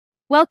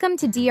Welcome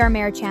to DR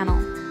Mayor channel.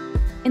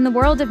 In the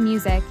world of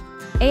music,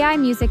 AI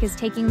music is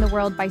taking the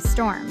world by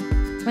storm.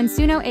 When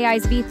Suno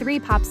AI's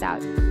V3 pops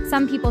out,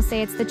 some people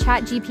say it's the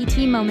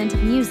ChatGPT moment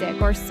of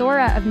music or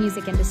Sora of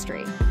music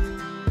industry.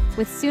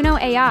 With Suno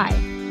AI,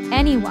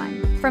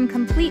 anyone, from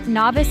complete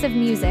novice of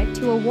music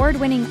to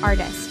award-winning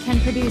artists, can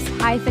produce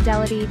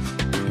high-fidelity,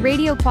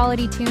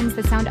 radio-quality tunes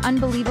that sound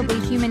unbelievably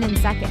human in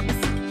seconds.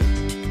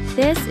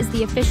 This is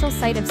the official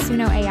site of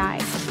Suno AI.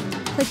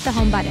 Click the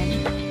home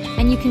button,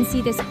 and you can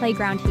see this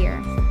playground here,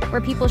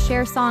 where people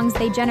share songs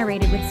they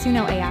generated with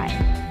Suno AI.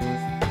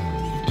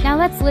 Now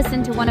let's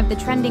listen to one of the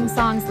trending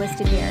songs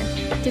listed here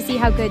to see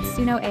how good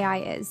Suno AI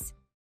is.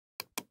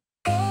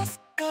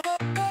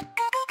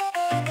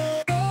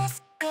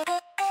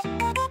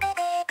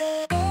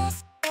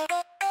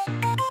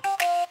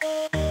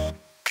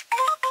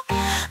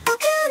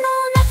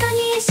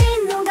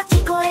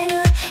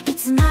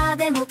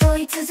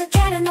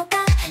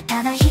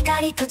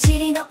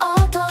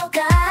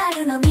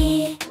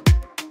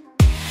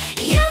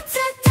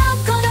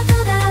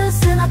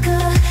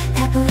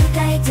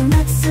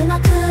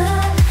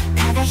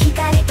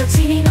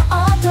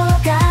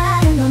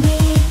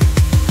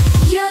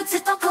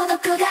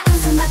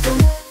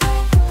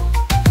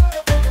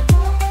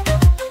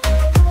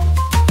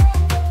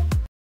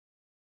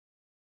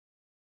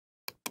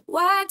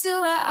 Why do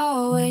I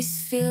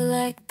always feel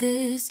like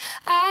this?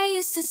 I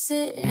used to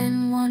sit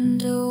and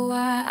wonder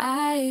why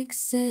I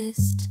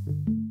exist.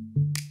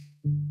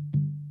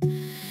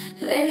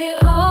 Lately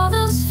all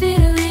those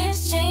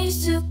feelings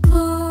changed to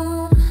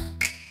gloom.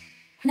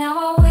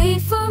 Now I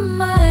wait for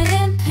my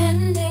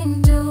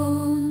impending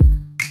doom.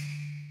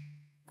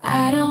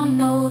 I don't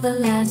know the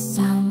last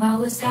time I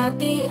was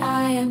happy.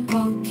 I am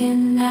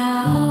broken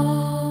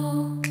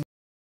now.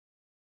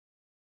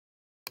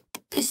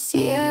 This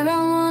year I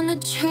wanna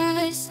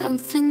try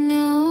something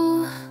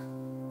new.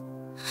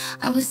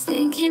 I was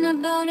thinking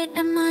about it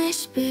and my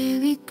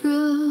spirit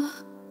grew.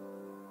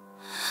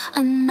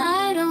 A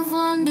night of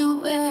wonder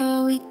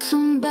where we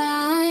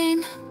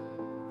combine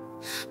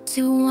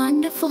two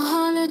wonderful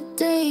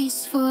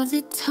holidays for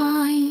the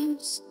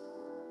times.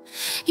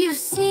 You've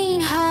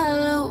seen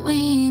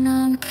Halloween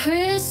on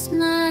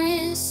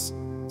Christmas,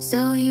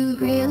 so you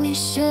really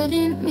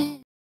shouldn't miss.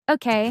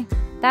 Okay,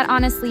 that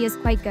honestly is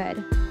quite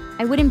good.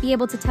 I wouldn't be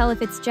able to tell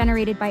if it's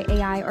generated by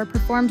AI or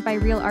performed by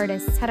real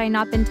artists had I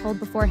not been told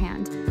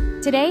beforehand.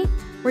 Today,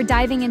 we're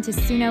diving into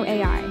Suno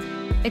AI,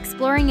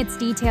 exploring its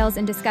details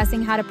and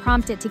discussing how to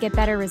prompt it to get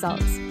better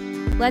results.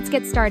 Let's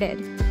get started.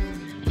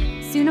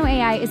 Suno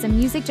AI is a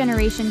music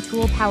generation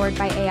tool powered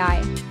by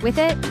AI. With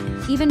it,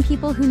 even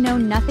people who know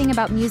nothing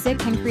about music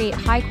can create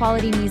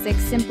high-quality music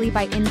simply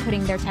by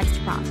inputting their text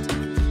prompt.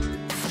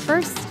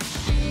 First,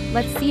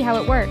 let's see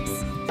how it works.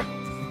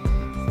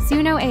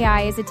 Suno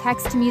AI is a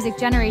text-to-music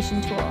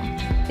generation tool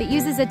that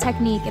uses a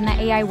technique in the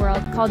AI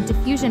world called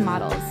diffusion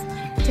models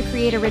to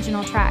create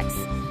original tracks,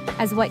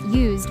 as what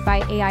used by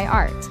AI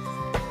art.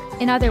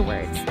 In other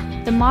words,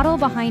 the model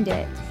behind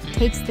it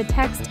takes the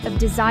text of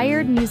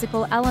desired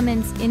musical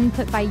elements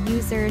input by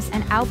users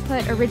and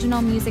output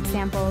original music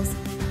samples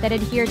that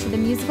adhere to the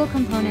musical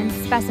components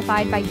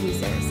specified by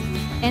users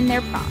in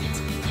their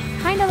prompt.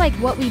 Kinda like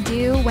what we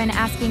do when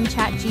asking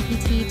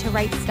ChatGPT to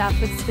write stuff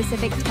with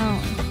specific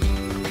tone.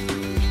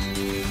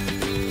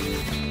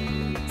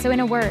 So in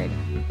a word,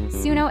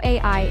 Suno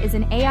AI is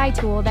an AI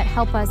tool that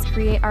helps us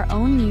create our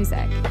own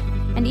music.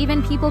 And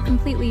even people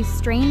completely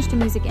strange to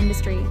music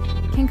industry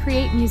can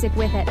create music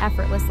with it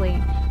effortlessly.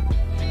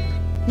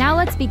 Now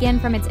let's begin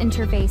from its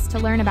interface to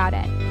learn about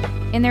it.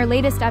 In their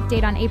latest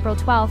update on April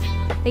 12th,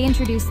 they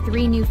introduced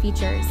 3 new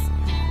features: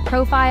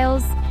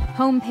 Profiles,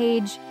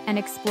 Homepage, and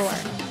Explore.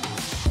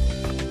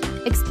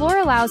 Explore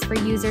allows for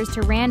users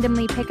to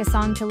randomly pick a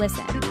song to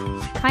listen,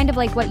 kind of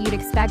like what you'd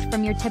expect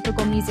from your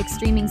typical music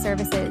streaming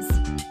services.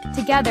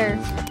 Together,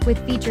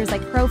 with features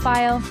like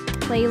Profile,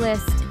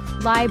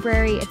 Playlist,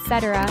 Library,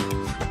 etc.,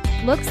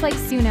 looks like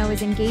Suno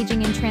is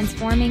engaging in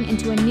transforming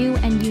into a new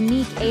and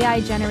unique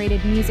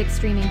AI-generated music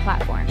streaming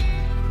platform.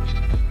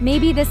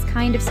 Maybe this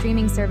kind of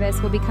streaming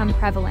service will become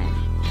prevalent,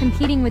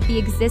 competing with the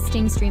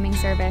existing streaming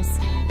service,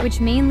 which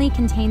mainly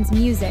contains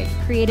music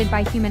created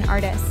by human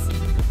artists.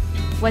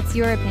 What's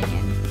your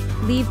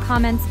opinion? Leave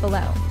comments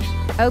below.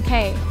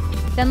 Okay,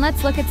 then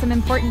let's look at some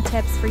important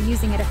tips for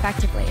using it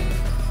effectively.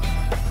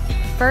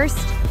 First,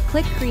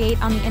 click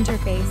Create on the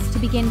interface to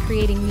begin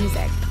creating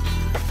music.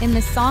 In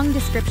the song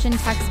description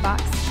text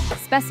box,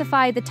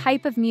 specify the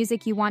type of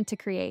music you want to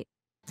create.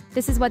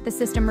 This is what the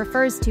system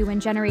refers to when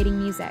generating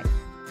music.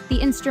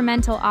 The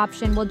instrumental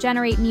option will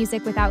generate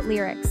music without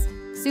lyrics,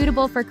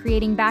 suitable for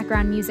creating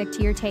background music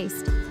to your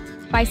taste.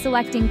 By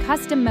selecting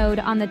Custom Mode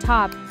on the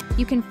top,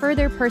 you can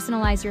further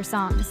personalize your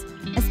songs,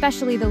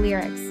 especially the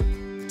lyrics.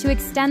 To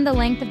extend the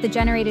length of the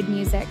generated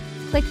music,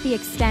 click the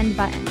Extend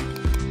button.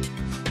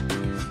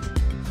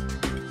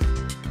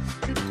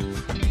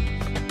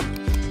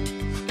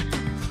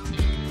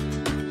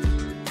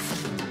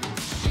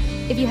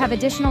 If you have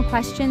additional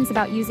questions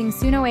about using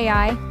Suno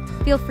AI,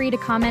 feel free to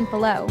comment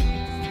below,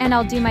 and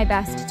I'll do my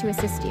best to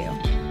assist you.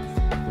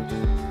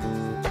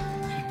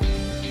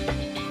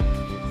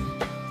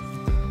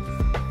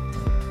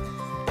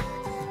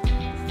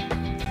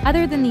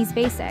 Other than these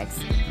basics,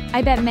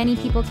 I bet many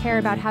people care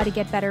about how to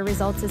get better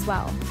results as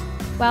well.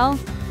 Well,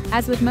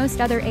 as with most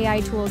other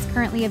AI tools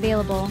currently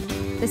available,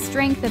 the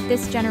strength of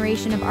this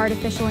generation of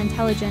artificial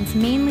intelligence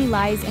mainly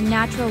lies in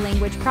natural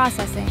language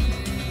processing.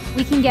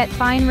 We can get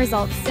fine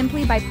results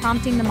simply by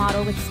prompting the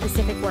model with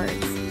specific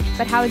words.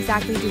 But how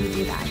exactly do we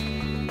do that?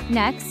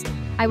 Next,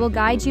 I will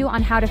guide you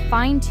on how to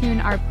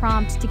fine-tune our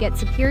prompt to get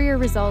superior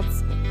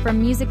results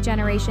from music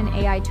generation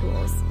AI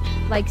tools,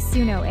 like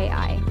Suno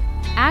AI.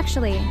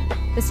 Actually,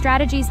 the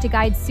strategies to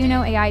guide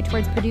Suno AI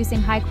towards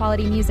producing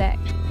high-quality music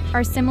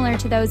are similar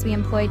to those we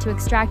employ to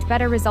extract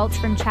better results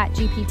from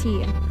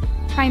ChatGPT,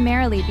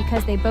 primarily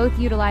because they both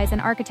utilize an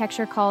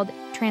architecture called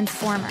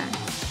Transformer.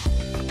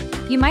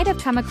 You might have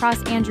come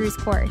across Andrew's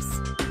course,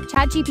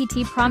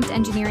 ChatGPT Prompt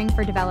Engineering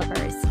for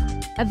Developers,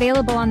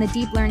 available on the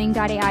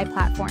deeplearning.ai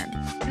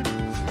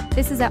platform.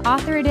 This is an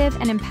authoritative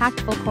and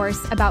impactful course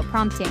about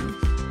prompting,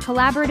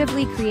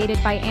 collaboratively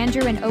created by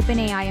Andrew and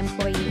OpenAI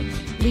employee,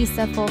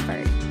 Lisa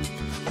Fulford.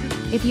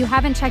 If you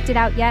haven't checked it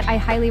out yet, I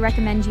highly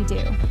recommend you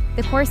do.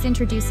 The course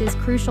introduces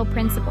crucial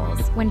principles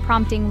when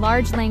prompting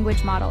large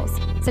language models,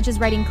 such as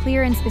writing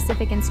clear and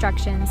specific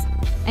instructions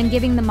and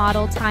giving the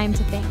model time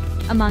to think,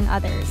 among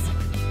others.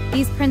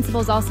 These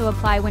principles also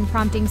apply when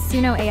prompting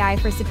Suno AI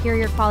for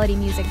superior quality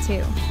music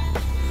too.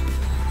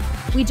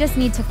 We just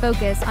need to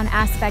focus on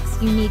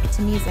aspects unique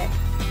to music.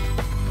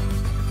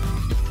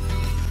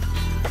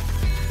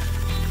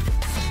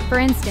 For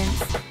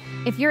instance,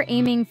 if you're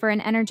aiming for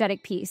an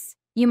energetic piece,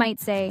 you might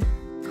say,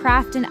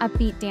 craft an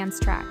upbeat dance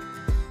track.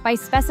 By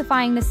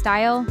specifying the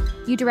style,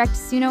 you direct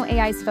Suno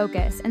AI's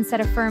focus and set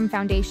a firm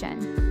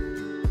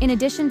foundation. In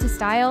addition to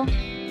style,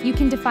 you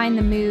can define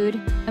the mood,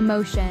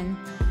 emotion,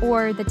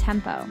 or the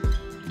tempo.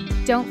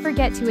 Don't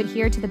forget to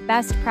adhere to the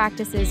best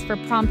practices for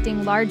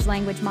prompting large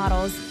language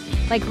models,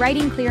 like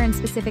writing clear and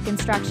specific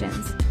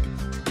instructions.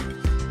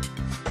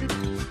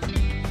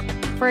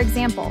 For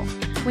example,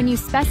 when you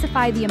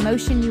specify the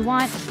emotion you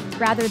want,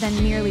 rather than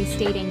merely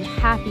stating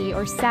happy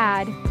or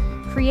sad,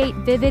 create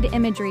vivid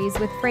imageries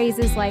with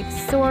phrases like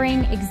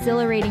soaring,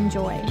 exhilarating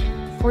joy,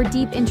 or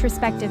deep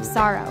introspective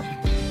sorrow.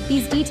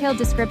 These detailed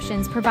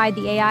descriptions provide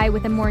the AI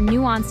with a more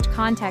nuanced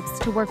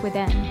context to work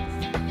within.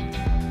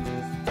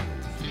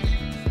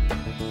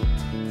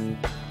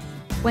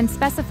 When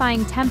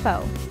specifying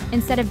tempo,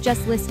 instead of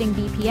just listing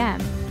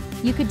BPM,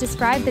 you could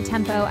describe the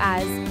tempo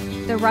as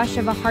the rush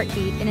of a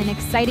heartbeat in an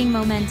exciting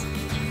moment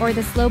or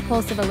the slow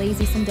pulse of a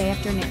lazy Sunday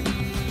afternoon.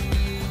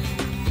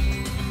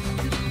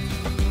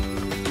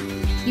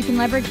 You can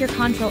leverage your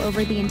control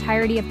over the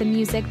entirety of the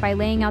music by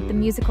laying out the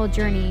musical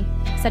journey,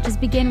 such as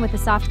begin with a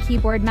soft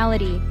keyboard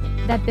melody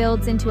that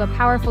builds into a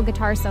powerful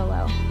guitar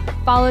solo,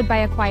 followed by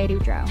a quiet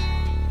outro.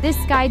 This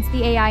guides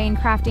the AI in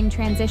crafting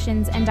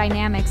transitions and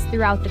dynamics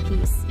throughout the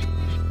piece.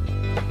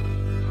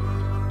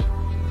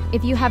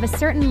 If you have a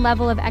certain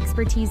level of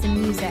expertise in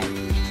music,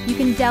 you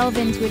can delve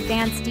into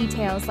advanced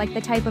details like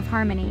the type of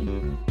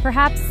harmony,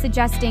 perhaps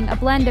suggesting a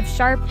blend of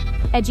sharp,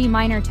 edgy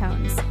minor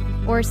tones,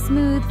 or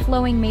smooth,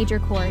 flowing major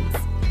chords.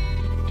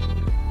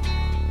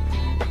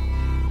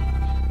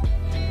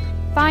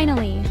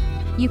 Finally,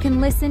 you can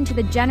listen to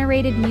the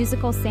generated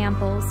musical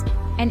samples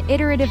and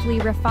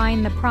iteratively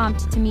refine the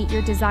prompt to meet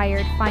your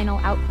desired final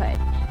output.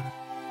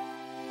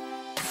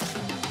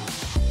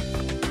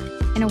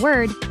 In a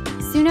word,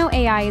 Suno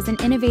AI is an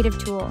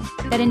innovative tool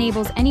that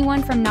enables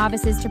anyone from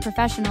novices to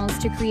professionals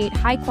to create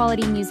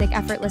high-quality music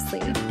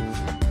effortlessly.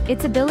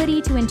 Its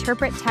ability to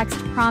interpret text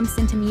prompts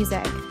into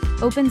music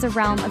opens a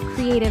realm of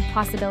creative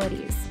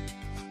possibilities.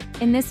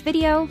 In this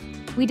video,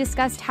 we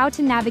discussed how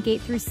to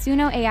navigate through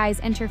Suno AI's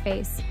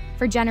interface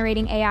for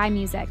generating AI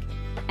music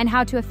and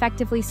how to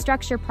effectively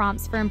structure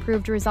prompts for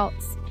improved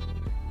results.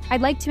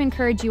 I'd like to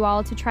encourage you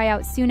all to try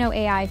out Suno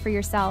AI for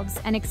yourselves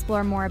and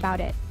explore more about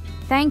it.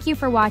 Thank you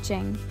for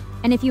watching.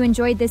 And if you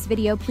enjoyed this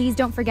video, please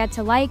don't forget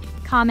to like,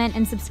 comment,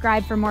 and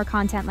subscribe for more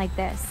content like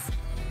this.